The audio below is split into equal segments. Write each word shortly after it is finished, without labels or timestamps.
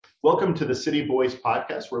Welcome to the CityVoice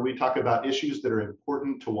podcast, where we talk about issues that are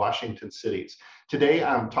important to Washington cities. Today,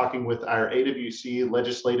 I'm talking with our AWC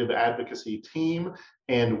legislative advocacy team,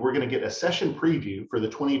 and we're going to get a session preview for the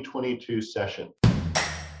 2022 session.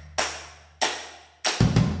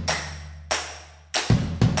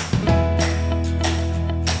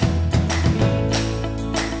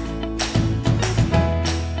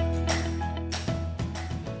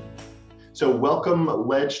 So welcome,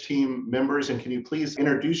 Ledge team members, and can you please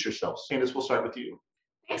introduce yourselves? Candice, we'll start with you.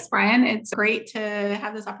 Thanks, Brian. It's great to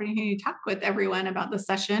have this opportunity to talk with everyone about the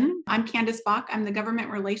session. I'm Candice Bach. I'm the Government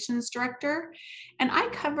Relations Director, and I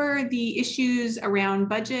cover the issues around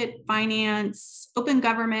budget, finance, open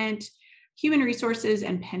government, human resources,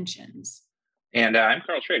 and pensions. And I'm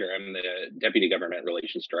Carl Schrader. I'm the Deputy Government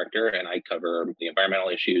Relations Director, and I cover the environmental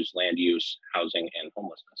issues, land use, housing, and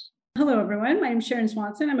homelessness. Hello, everyone. My name is Sharon.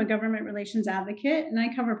 I'm a government relations advocate, and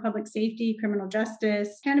I cover public safety, criminal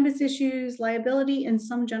justice, cannabis issues, liability, and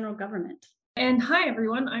some general government. And hi,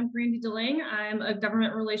 everyone. I'm Brandy. I'm a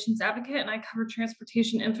government relations advocate, and I cover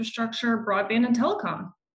transportation infrastructure, broadband, and telecom.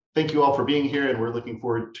 Thank you all for being here, and we're looking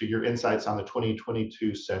forward to your insights on the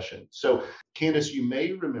 2022 session. So, Candice, you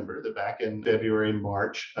may remember that back in February and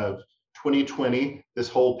March of 2020, this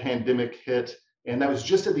whole pandemic hit, and that was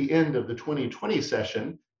just at the end of the 2020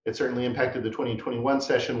 session. It certainly impacted the 2021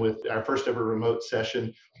 session with our first ever remote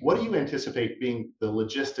session. What do you anticipate being the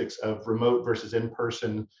logistics of remote versus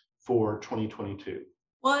in-person for 2022?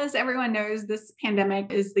 Well, as everyone knows, this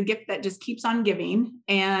pandemic is the gift that just keeps on giving.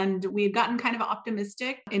 And we had gotten kind of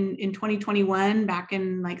optimistic in 2021, back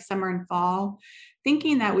in like summer and fall,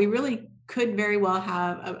 thinking that we really could very well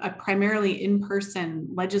have a primarily in-person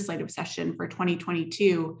legislative session for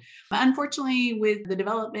 2022. But unfortunately, with the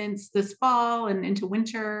developments this fall and into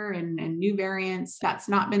winter and new variants, that's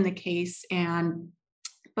not been the case. And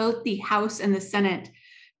both the House and the Senate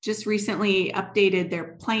just recently updated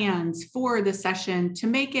their plans for the session to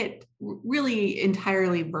make it really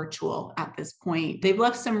entirely virtual at this point. They've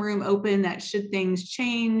left some room open that should things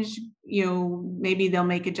change, maybe they'll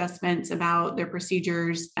make adjustments about their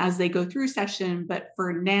procedures as they go through session. But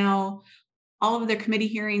for now, all of their committee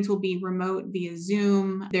hearings will be remote via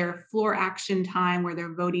Zoom. Their floor action time, where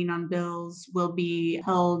they're voting on bills, will be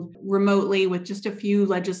held remotely with just a few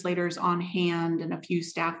legislators on hand and a few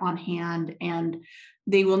staff on hand. And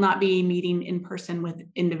they will not be meeting in person with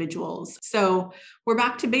individuals. So we're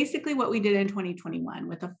back to basically what we did in 2021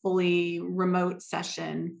 with a fully remote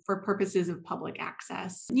session for purposes of public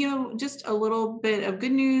access. Just a little bit of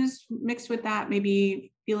good news mixed with that,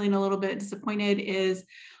 maybe feeling a little bit disappointed, is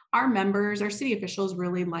our members, our city officials,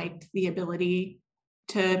 really liked the ability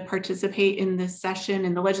to participate in this session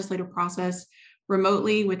and the legislative process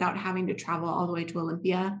remotely without having to travel all the way to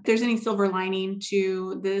Olympia. If there's any silver lining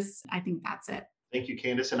to this, I think that's it. Thank you,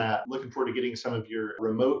 Candice, and I'm looking forward to getting some of your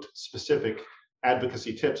remote specific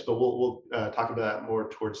advocacy tips, but we'll talk about that more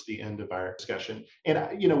towards the end of our discussion.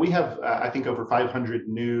 And, we have, I think, over 500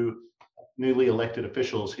 newly elected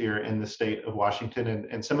officials here in the state of Washington,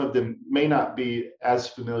 and some of them may not be as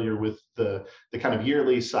familiar with the kind of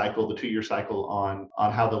yearly cycle, the 2-year cycle on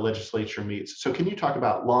how the legislature meets. So can you talk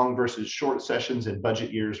about long versus short sessions and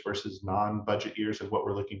budget years versus non-budget years and what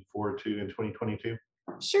we're looking forward to in 2022?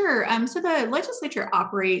 Sure. So the legislature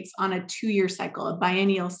operates on a 2-year cycle, a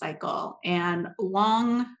biennial cycle, and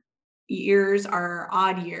long years are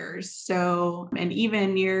odd years. So, and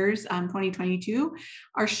even years, 2022,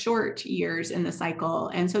 are short years in the cycle.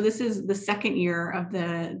 And so this is the second year of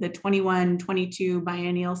the 21-22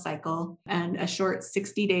 biennial cycle, and a short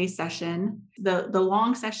 60-day session. The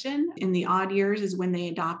long session in the odd years is when they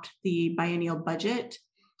adopt the biennial budget.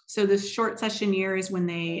 So this short session year is when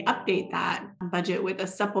they update that budget with a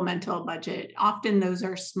supplemental budget. Often those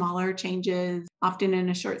are smaller changes. Often in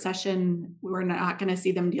a short session, we're not going to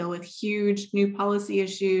see them deal with huge new policy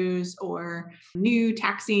issues or new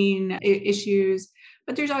taxing issues,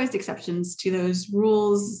 but there's always exceptions to those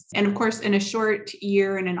rules. And of course, in a short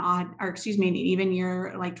year and an even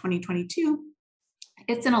year like 2022,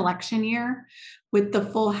 it's an election year with the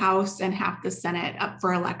full House and half the Senate up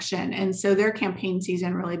for election. And so their campaign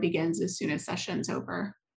season really begins as soon as session's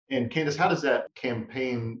over. And Candice, how does that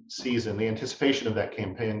campaign season, the anticipation of that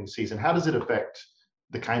campaign season, how does it affect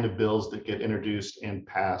the kind of bills that get introduced and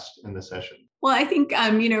passed in the session? Well, I think,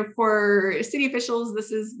 for city officials,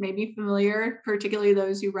 this is maybe familiar, particularly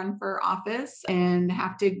those who run for office and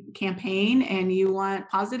have to campaign, and you want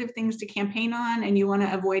positive things to campaign on, and you want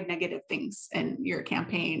to avoid negative things in your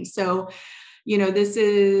campaign. So, this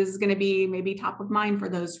is going to be maybe top of mind for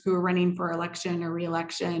those who are running for election or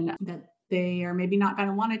reelection, that They are maybe not going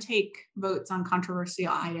to want to take votes on controversial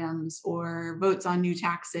items or votes on new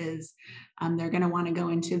taxes. They're going to want to go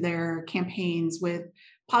into their campaigns with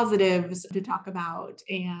positives to talk about.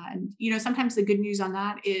 And, sometimes the good news on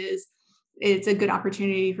that is it's a good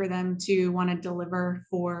opportunity for them to want to deliver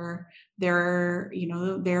for their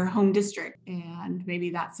home district. And maybe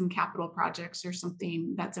that's some capital projects or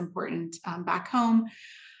something that's important back home.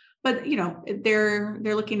 But, they're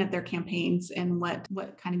looking at their campaigns and what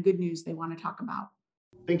kind of good news they want to talk about.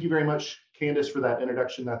 Thank you very much, Candice, for that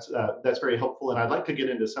introduction. That's very helpful. And I'd like to get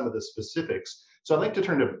into some of the specifics. So I'd like to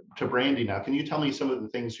turn to Brandy now. Can you tell me some of the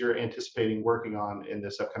things you're anticipating working on in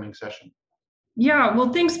this upcoming session? Yeah,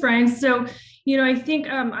 well, thanks, Brian. So, I think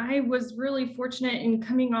I was really fortunate in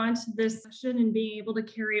coming on to this session and being able to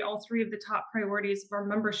carry all three of the top priorities of our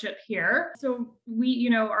membership here. So we,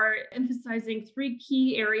 are emphasizing three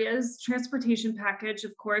key areas: transportation package,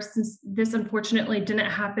 of course, since this unfortunately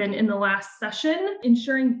didn't happen in the last session,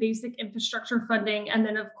 ensuring basic infrastructure funding. And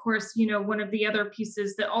then, of course, one of the other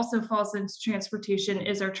pieces that also falls into transportation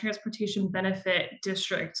is our transportation benefit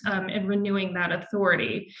district and renewing that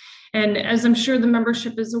authority. And as I'm sure the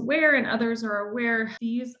membership is aware and others are aware,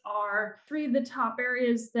 these are three of the top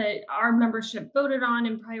areas that our membership voted on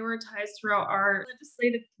and prioritized throughout our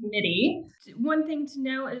legislative committee. One thing to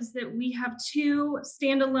know is that we have two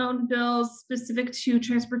standalone bills specific to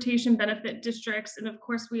transportation benefit districts. And of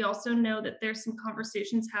course, we also know that there's some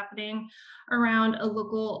conversations happening around a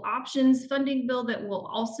local options funding bill that will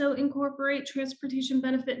also incorporate transportation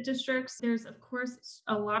benefit districts. There's, of course,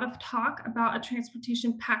 a lot of talk about a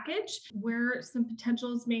transportation package where some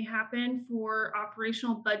potentials may happen for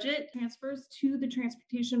operational budget transfers to the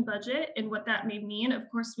transportation budget and what that may mean. Of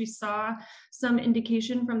course, we saw some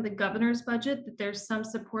indication from the governor's budget that there's some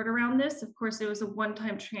support around this. Of course, it was a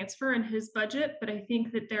one-time transfer in his budget, but I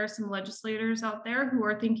think that there are some legislators out there who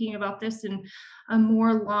are thinking about this in a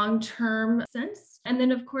more long-term sense. And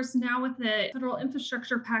then, of course, now with the federal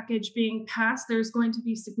infrastructure package being passed, there's going to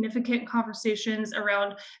be significant conversations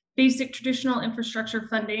around basic traditional infrastructure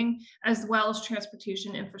funding, as well as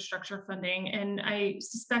transportation infrastructure funding. And I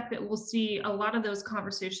suspect that we'll see a lot of those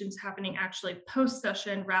conversations happening actually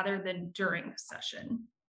post-session rather than during the session.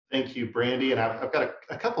 Thank you, Brandy. And I've got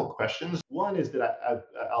a couple of questions. One is that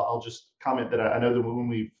I'll just comment that I know that when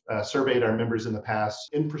we've surveyed our members in the past,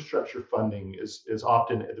 infrastructure funding is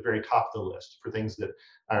often at the very top of the list for things that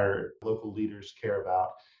our local leaders care about.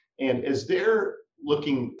 And as they're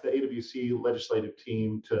looking the AWC legislative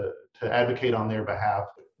team to advocate on their behalf,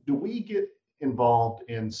 do we get involved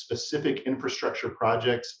in specific infrastructure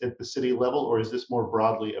projects at the city level, or is this more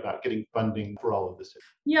broadly about getting funding for all of the city?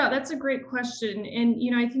 Yeah, that's a great question. And,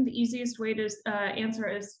 I think the easiest way to answer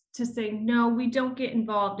is to say, no, we don't get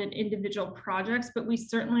involved in individual projects, but we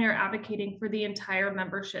certainly are advocating for the entire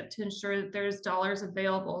membership to ensure that there's dollars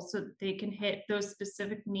available so that they can hit those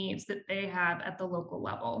specific needs that they have at the local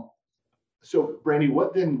level. So, Brandy,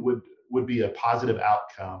 what then would be a positive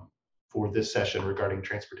outcome for this session regarding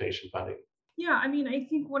transportation funding? Yeah, I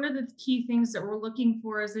think one of the key things that we're looking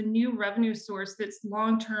for is a new revenue source that's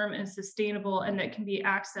long-term and sustainable and that can be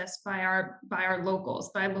accessed by our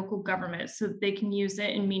locals, by local government, so that they can use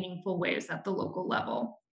it in meaningful ways at the local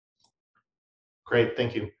level. Great,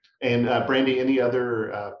 thank you. And Brandy, any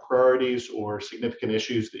other priorities or significant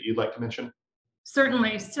issues that you'd like to mention?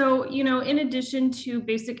 Certainly. So, in addition to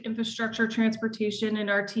basic infrastructure, transportation, and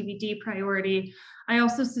our TBD priority, I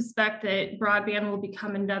also suspect that broadband will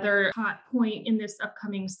become another hot point in this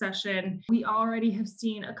upcoming session. We already have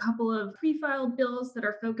seen a couple of pre-filed bills that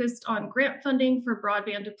are focused on grant funding for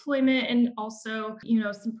broadband deployment, and also,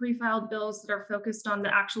 some pre-filed bills that are focused on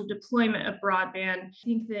the actual deployment of broadband. I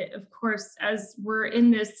think that, of course, as we're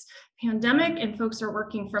in this pandemic and folks are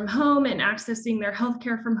working from home and accessing their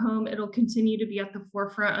healthcare from home, it'll continue to be at the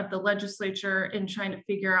forefront of the legislature in trying to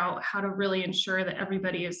figure out how to really ensure that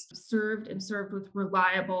everybody is served with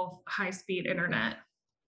reliable, high-speed internet.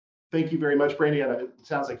 Thank you very much, Brandy. And it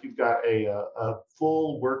sounds like you've got a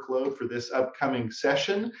full workload for this upcoming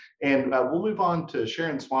session. And we'll move on to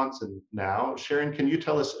Sharon Swanson now. Sharon, can you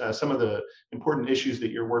tell us some of the important issues that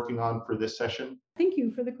you're working on for this session? Thank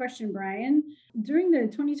you for the question, Brian. During the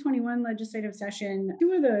 2021 legislative session,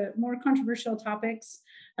 two of the more controversial topics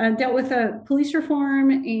dealt with police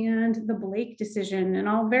reform and the Blake decision. And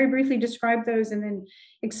I'll very briefly describe those and then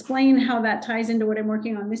explain how that ties into what I'm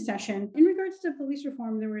working on this session. In regards to police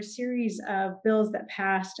reform, there were a series of bills that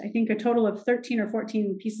passed, I think a total of 13 or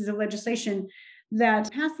 14 pieces of legislation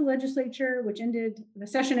that passed the legislature, the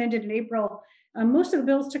session ended in April, Most of the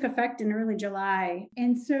bills took effect in early July.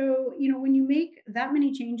 And so, when you make that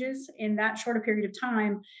many changes in that short a period of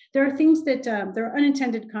time, there are things that there are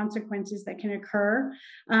unintended consequences that can occur.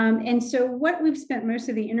 And so what we've spent most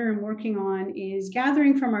of the interim working on is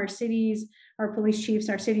gathering from our cities, our police chiefs,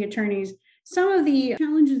 our city attorneys, some of the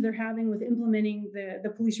challenges they're having with implementing the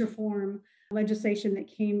police reform legislation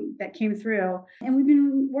that came through. And we've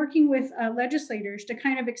been working with legislators to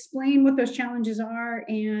kind of explain what those challenges are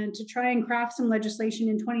and to try and craft some legislation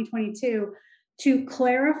in 2022 to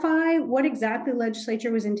clarify what exactly the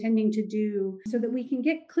legislature was intending to do so that we can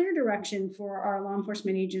get clear direction for our law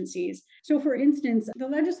enforcement agencies. So for instance, the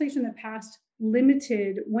legislation that passed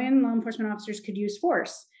limited when law enforcement officers could use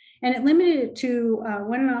force. And it limited it to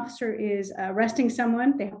when an officer is arresting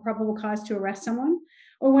someone, they have probable cause to arrest someone,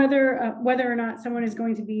 or whether or not someone is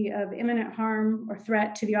going to be of imminent harm or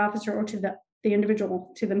threat to the officer or to the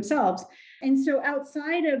individual, to themselves. And so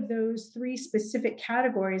outside of those three specific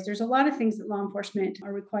categories, there's a lot of things that law enforcement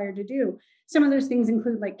are required to do. Some of those things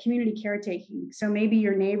include like community caretaking. So maybe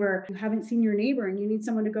your neighbor, you haven't seen your neighbor and you need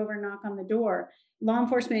someone to go over and knock on the door. Law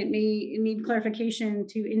enforcement may need clarification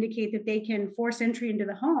to indicate that they can force entry into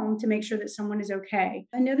the home to make sure that someone is okay.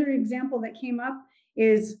 Another example that came up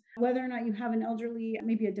is whether or not you have an elderly,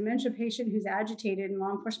 maybe a dementia patient who's agitated, and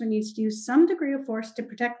law enforcement needs to use some degree of force to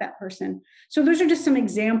protect that person. So those are just some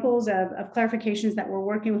examples of clarifications that we're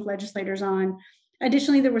working with legislators on.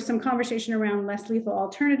 Additionally, there was some conversation around less lethal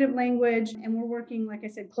alternative language, and we're working, like I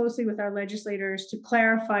said, closely with our legislators to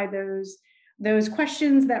clarify those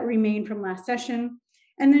questions that remain from last session.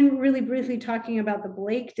 And then really briefly talking about the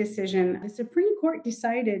Blake decision, the Supreme Court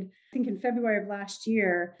decided, I think in February of last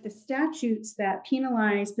year, the statutes that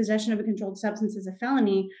penalize possession of a controlled substance as a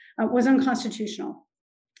felony was unconstitutional.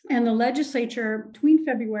 And the legislature, between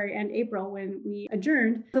February and April, when we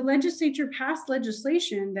adjourned, the legislature passed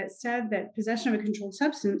legislation that said that possession of a controlled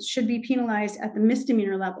substance should be penalized at the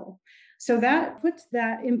misdemeanor level. So that puts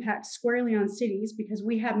that impact squarely on cities because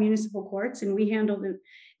we have municipal courts and we handle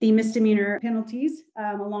the misdemeanor penalties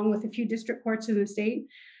along with a few district courts in the state.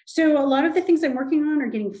 So a lot of the things I'm working on are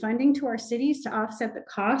getting funding to our cities to offset the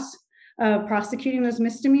costs of prosecuting those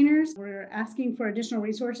misdemeanors. We're asking for additional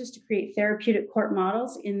resources to create therapeutic court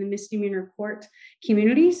models in the misdemeanor court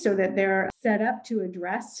community so that they're set up to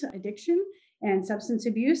address addiction and substance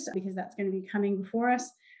abuse because that's going to be coming before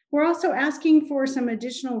us. We're also asking for some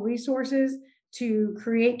additional resources to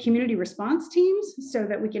create community response teams so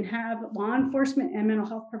that we can have law enforcement and mental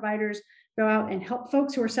health providers go out and help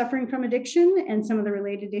folks who are suffering from addiction and some of the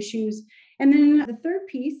related issues. And then the third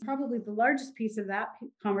piece, probably the largest piece of that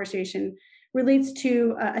conversation, relates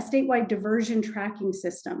to a statewide diversion tracking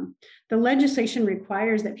system. The legislation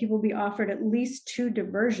requires that people be offered at least 2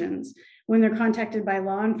 diversions when they're contacted by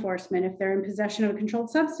law enforcement if they're in possession of a controlled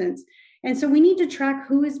substance. And so we need to track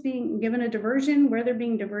who is being given a diversion, where they're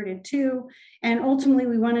being diverted to, and ultimately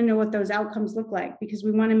we want to know what those outcomes look like because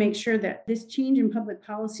we want to make sure that this change in public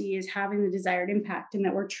policy is having the desired impact and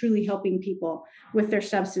that we're truly helping people with their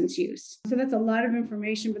substance use. So that's a lot of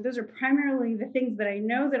information, but those are primarily the things that I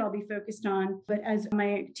know that I'll be focused on. But as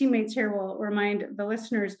my teammates here will remind the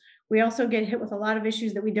listeners, we also get hit with a lot of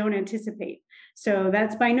issues that we don't anticipate. So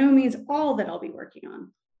that's by no means all that I'll be working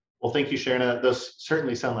on. Well, thank you, Sharon. Those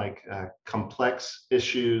certainly sound like complex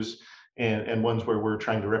issues and ones where we're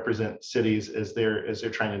trying to represent cities as they're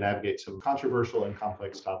trying to navigate some controversial and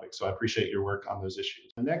complex topics. So I appreciate your work on those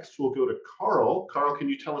issues. Next, we'll go to Carl. Carl, can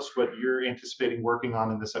you tell us what you're anticipating working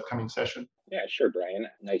on in this upcoming session? Yeah, sure, Brian.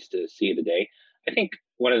 Nice to see you today. I think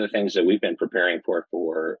one of the things that we've been preparing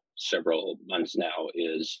for several months now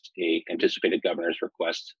is a anticipated governor's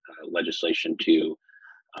request legislation to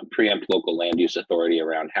preempt local land use authority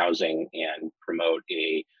around housing and promote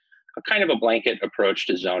a kind of a blanket approach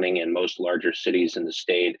to zoning in most larger cities in the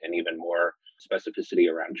state and even more specificity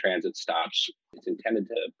around transit stops. It's intended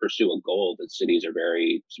to pursue a goal that cities are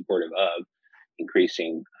very supportive of,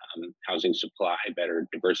 increasing housing supply, better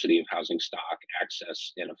diversity of housing stock,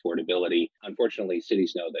 access, and affordability. Unfortunately,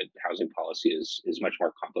 cities know that housing policy is much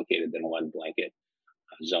more complicated than one blanket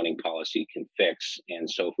zoning policy can fix. And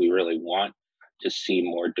so if we really want to see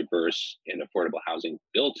more diverse and affordable housing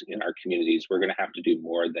built in our communities, we're going to have to do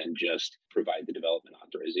more than just provide the development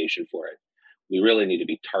authorization for it. We really need to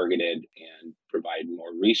be targeted and provide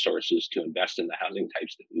more resources to invest in the housing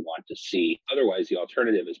types that we want to see. Otherwise, the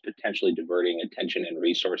alternative is potentially diverting attention and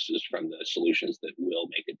resources from the solutions that will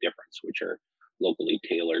make a difference, which are locally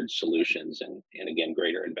tailored solutions and again,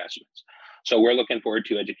 greater investments. So we're looking forward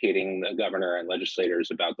to educating the governor and legislators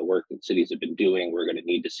about the work that cities have been doing. We're going to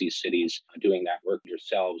need to see cities doing that work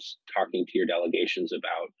yourselves, talking to your delegations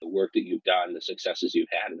about the work that you've done, the successes you've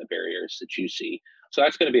had, and the barriers that you see. So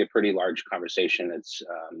that's going to be a pretty large conversation. It's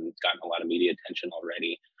gotten a lot of media attention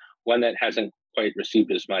already. One that hasn't quite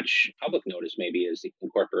received as much public notice maybe is the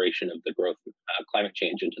incorporation of the growth climate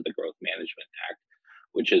change into the Growth Management Act,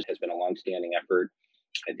 which has been a longstanding effort.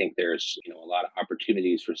 I think there's a lot of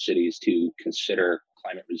opportunities for cities to consider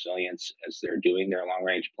climate resilience as they're doing their long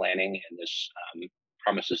range planning, and this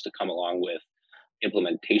promises to come along with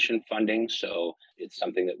implementation funding. So it's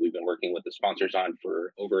something that we've been working with the sponsors on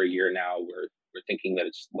for over a year now. We're thinking that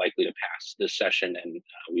it's likely to pass this session, and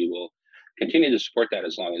we will continue to support that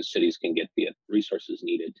as long as cities can get the resources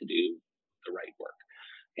needed to do the right work.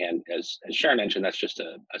 And as Sharon mentioned, that's just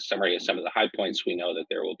a summary of some of the high points. We know that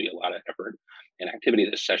there will be a lot of effort and activity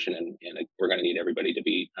this session, and we're going to need everybody to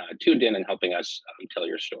be tuned in and helping us tell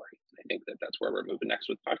your story. I think that's where we're moving next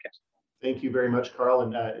with the podcast. Thank you very much, Carl.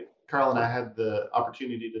 And Carl and I had the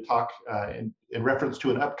opportunity to talk in reference to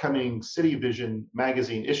an upcoming City Vision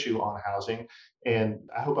magazine issue on housing. And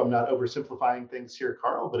I hope I'm not oversimplifying things here,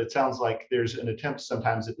 Carl, but it sounds like there's an attempt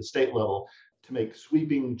sometimes at the state level to make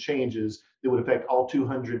sweeping changes that would affect all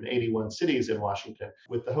 281 cities in Washington,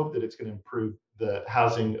 with the hope that it's going to improve the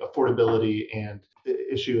housing affordability and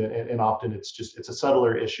issue. And often it's a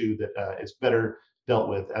subtler issue that is better dealt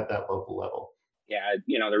with at that local level. Yeah,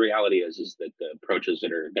 the reality is that the approaches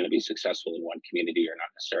that are going to be successful in one community are not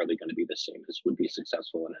necessarily going to be the same as would be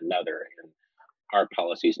successful in another. And our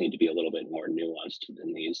policies need to be a little bit more nuanced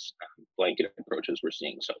than these blanket approaches we're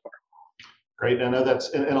seeing so far. Great. I know that's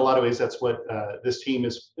in a lot of ways that's what this team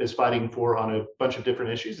is fighting for on a bunch of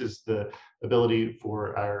different issues, is the ability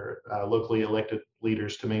for our locally elected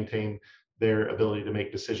leaders to maintain their ability to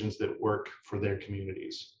make decisions that work for their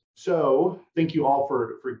communities. So thank you all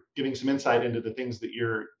for giving some insight into the things that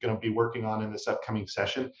you're going to be working on in this upcoming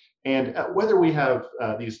session. And whether we have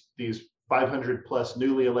these 500 plus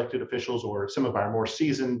newly elected officials or some of our more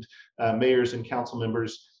seasoned mayors and council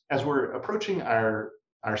members, as we're approaching our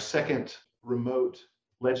second remote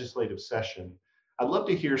legislative session, I'd love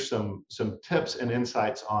to hear some tips and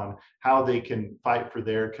insights on how they can fight for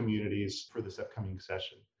their communities for this upcoming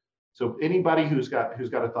session. So anybody who's got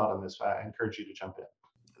a thought on this, I encourage you to jump in.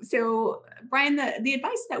 So, Brian, the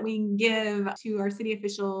advice that we give to our city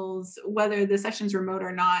officials, whether the session's remote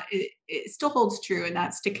or not, it still holds true, and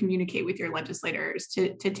that's to communicate with your legislators,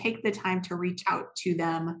 to take the time to reach out to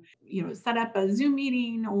them, set up a Zoom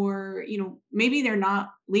meeting, or, maybe they're not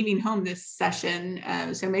leaving home this session.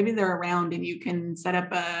 So maybe they're around and you can set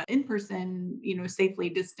up a in-person, safely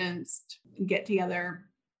distanced get together.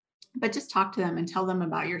 But just talk to them and tell them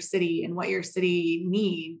about your city and what your city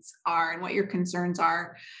needs are and what your concerns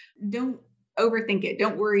are. Don't overthink it.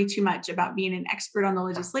 Don't worry too much about being an expert on the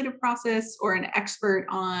legislative process or an expert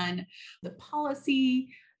on the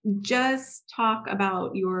policy. Just talk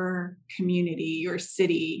about your community, your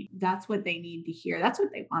city. That's what they need to hear. That's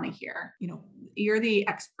what they want to hear. You're the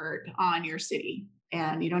expert on your city,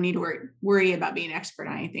 and you don't need to worry about being an expert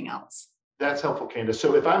on anything else. That's helpful, Candice.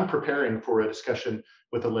 So if I'm preparing for a discussion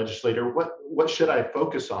with a legislator, what should I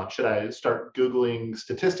focus on? Should I start Googling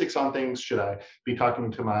statistics on things? Should I be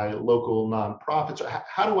talking to my local nonprofits?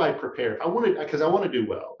 How do I prepare? Because I want to do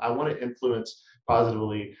well. I want to influence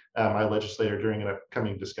positively my legislator during an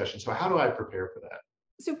upcoming discussion. So how do I prepare for that?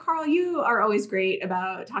 So Carl, you are always great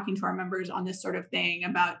about talking to our members on this sort of thing,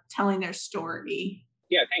 about telling their story.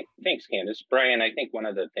 Yeah, thanks, Candice. Brian, I think one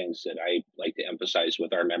of the things that I like to emphasize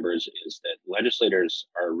with our members is that legislators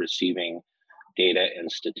are receiving data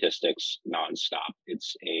and statistics nonstop.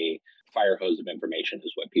 It's a fire hose of information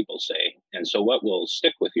is what people say. And so what will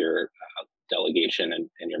stick with your delegation and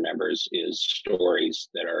your members is stories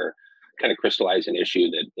that are kind of crystallize an issue,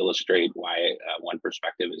 that illustrate why one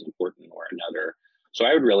perspective is important or another. So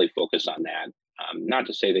I would really focus on that. Not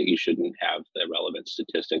to say that you shouldn't have the relevant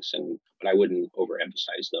statistics, but I wouldn't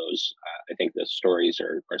overemphasize those. I think the stories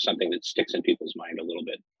are something that sticks in people's mind a little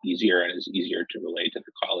bit easier and is easier to relate to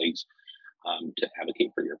their colleagues to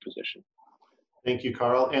advocate for your position. Thank you,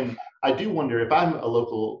 Carl. And I do wonder if I'm a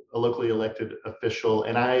locally elected official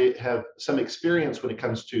and I have some experience when it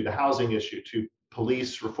comes to the housing issue, to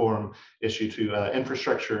police reform issue, to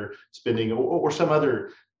infrastructure spending, or some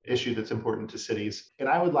other issue that's important to cities, and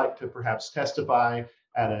I would like to perhaps testify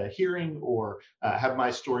at a hearing or have my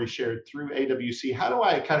story shared through AWC. How do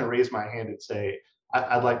I kind of raise my hand and say,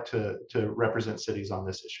 I'd like to represent cities on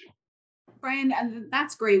this issue? Brian,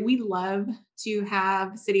 that's great. We love to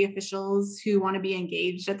have city officials who want to be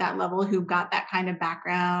engaged at that level, who've got that kind of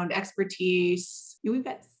background, expertise. We've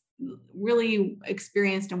got really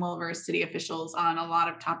experienced and well-versed city officials on a lot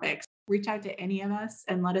of topics. Reach out to any of us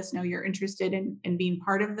and let us know you're interested in being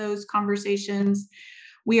part of those conversations.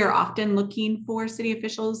 We are often looking for city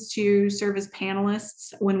officials to serve as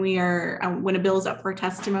panelists when when a bill is up for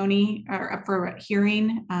testimony or up for a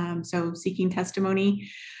hearing, so seeking testimony.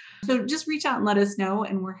 So just reach out and let us know,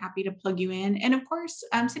 and we're happy to plug you in. And of course,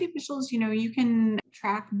 city officials, you can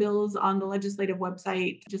track bills on the legislative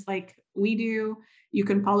website, just like we do. You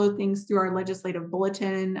can follow things through our legislative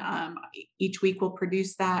bulletin. Each week we'll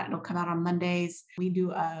produce that. It'll come out on Mondays. We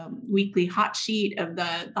do a weekly hot sheet of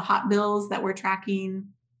the hot bills that we're tracking.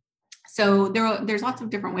 So there's lots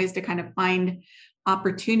of different ways to kind of find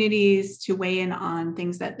opportunities to weigh in on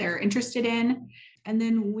things that they're interested in. And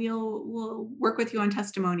then we'll work with you on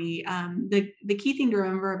testimony. The key thing to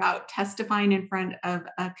remember about testifying in front of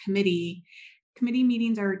a committee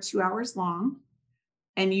meetings are 2 hours long,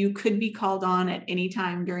 and you could be called on at any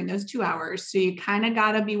time during those 2 hours. So you kind of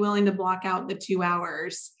got to be willing to block out the 2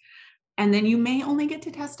 hours. And then you may only get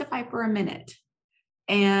to testify for a minute.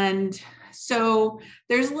 And so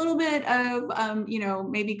there's a little bit of,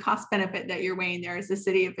 maybe cost benefit that you're weighing there as a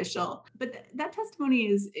city official, but that testimony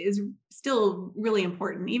is still really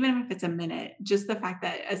important, even if it's a minute. Just the fact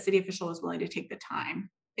that a city official is willing to take the time,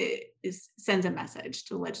 sends a message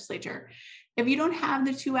to the legislature. If you don't have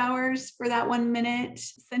the 2 hours for that 1 minute,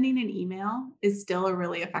 sending an email is still a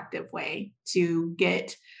really effective way to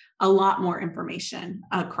get a lot more information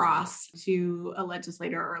across to a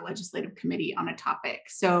legislator or a legislative committee on a topic.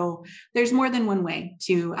 So there's more than one way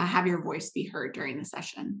to have your voice be heard during the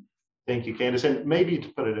session. Thank you, Candice. And maybe to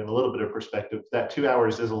put it in a little bit of perspective, that 2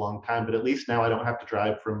 hours is a long time, but at least now I don't have to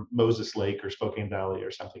drive from Moses Lake or Spokane Valley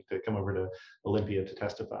or something to come over to Olympia to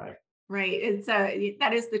testify. Right.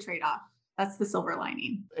 That is the trade-off. That's the silver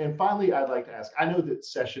lining. And finally, I'd like to ask, I know that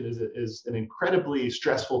session is an incredibly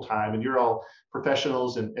stressful time, and you're all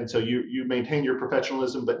professionals, and so you maintain your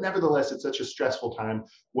professionalism, but nevertheless, it's such a stressful time.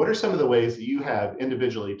 What are some of the ways that you have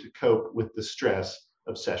individually to cope with the stress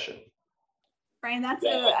of session? Brian, that's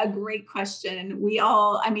a great question.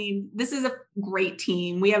 This is a great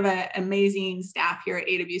team. We have an amazing staff here at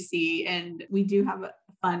AWC, and we do have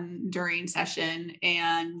fun during session,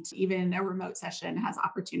 and even a remote session has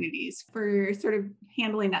opportunities for sort of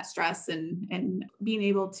handling that stress and being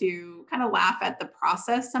able to kind of laugh at the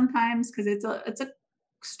process sometimes, because it's a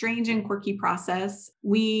strange and quirky process.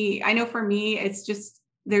 I know for me, it's just,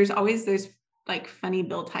 there's like funny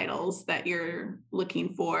bill titles that you're looking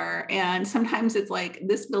for. And sometimes it's like,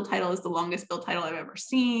 this bill title is the longest bill title I've ever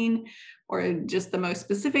seen, or just the most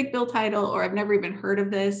specific bill title, or I've never even heard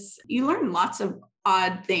of this. You learn lots of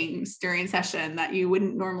odd things during session that you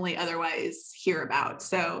wouldn't normally otherwise hear about.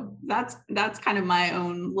 So that's kind of my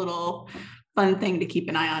own little fun thing to keep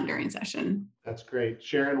an eye on during session. That's great.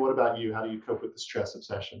 Sharon, what about you? How do you cope with the stress of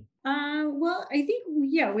session? Well, I think,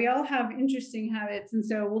 we all have interesting habits. And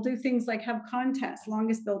so we'll do things like have contests,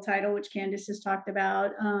 longest bill title, which Candice has talked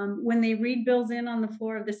about. When they read bills in on the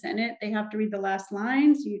floor of the Senate, they have to read the last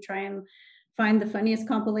line. So you try and find the funniest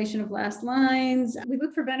compilation of last lines. We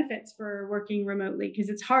look for benefits for working remotely because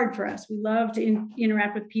it's hard for us. We love to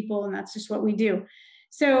interact with people, and that's just what we do.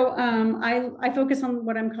 So I focus on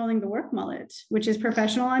what I'm calling the work mullet, which is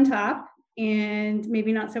professional on top and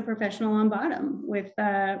maybe not so professional on bottom, with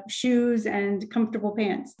shoes and comfortable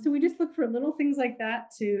pants. So we just look for little things like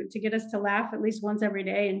that to get us to laugh at least once every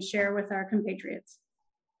day and share with our compatriots.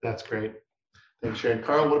 That's great. Thanks, Sharon.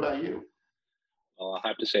 Carl, what about you? Well, I'll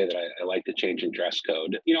have to say that I like the change in dress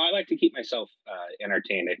code. I like to keep myself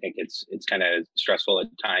entertained. I think it's kind of stressful at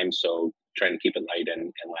times, so trying to keep it light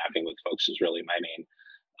and laughing with folks is really my main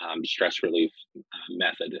stress relief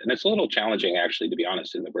method. And it's a little challenging, actually, to be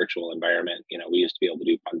honest, in the virtual environment. We used to be able to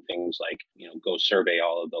do fun things like, go survey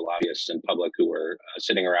all of the lobbyists in public who were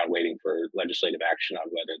sitting around waiting for legislative action on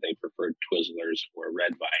whether they preferred Twizzlers or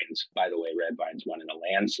Red Vines. By the way, Red Vines won in a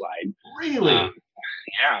landslide. Really?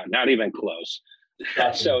 Yeah, not even close.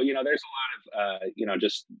 So, there's a lot of,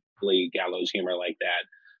 just really gallows humor like that.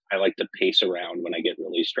 I like to pace around when I get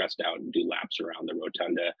really stressed out and do laps around the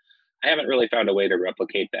rotunda. I haven't really found a way to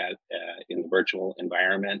replicate that in the virtual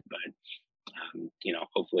environment, but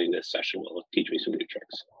hopefully this session will teach me some new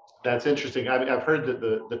tricks. That's interesting. I've heard that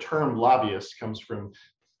the term lobbyist comes from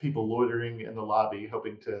people loitering in the lobby,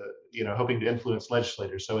 hoping to influence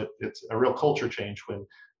legislators. So it's a real culture change when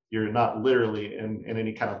you're not literally in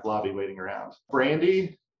any kind of lobby waiting around.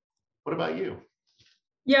 Brandy, what about you?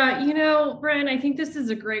 Yeah, Brian, I think this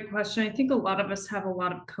is a great question. I think a lot of us have a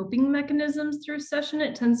lot of coping mechanisms through session.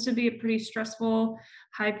 It tends to be a pretty stressful,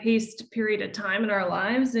 high-paced period of time in our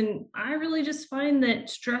lives. And I really just find that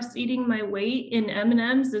stress eating my weight in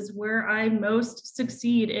M&Ms is where I most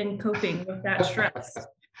succeed in coping with that stress.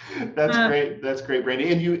 That's great. That's great,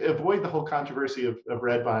 Brandy. And you avoid the whole controversy of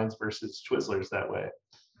red vines versus Twizzlers that way.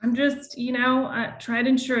 I'm just, tried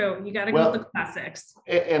and true. You got to go with the classics.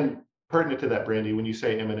 And pertinent to that, Brandy, when you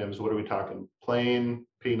say M&Ms, what are we talking? Plain,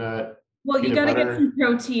 peanut? Well, you got to butter? get some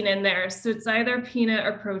protein in there. So it's either peanut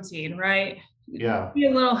or protein, right? Yeah. Be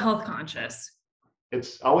a little health conscious.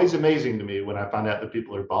 It's always amazing to me when I find out that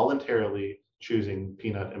people are voluntarily choosing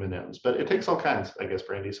peanut M&Ms, but it takes all kinds, I guess,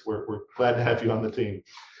 Brandy. So we're glad to have you on the team.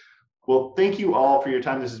 Well, thank you all for your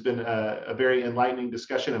time. This has been a very enlightening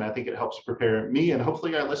discussion, and I think it helps prepare me and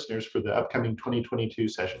hopefully our listeners for the upcoming 2022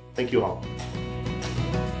 session. Thank you all.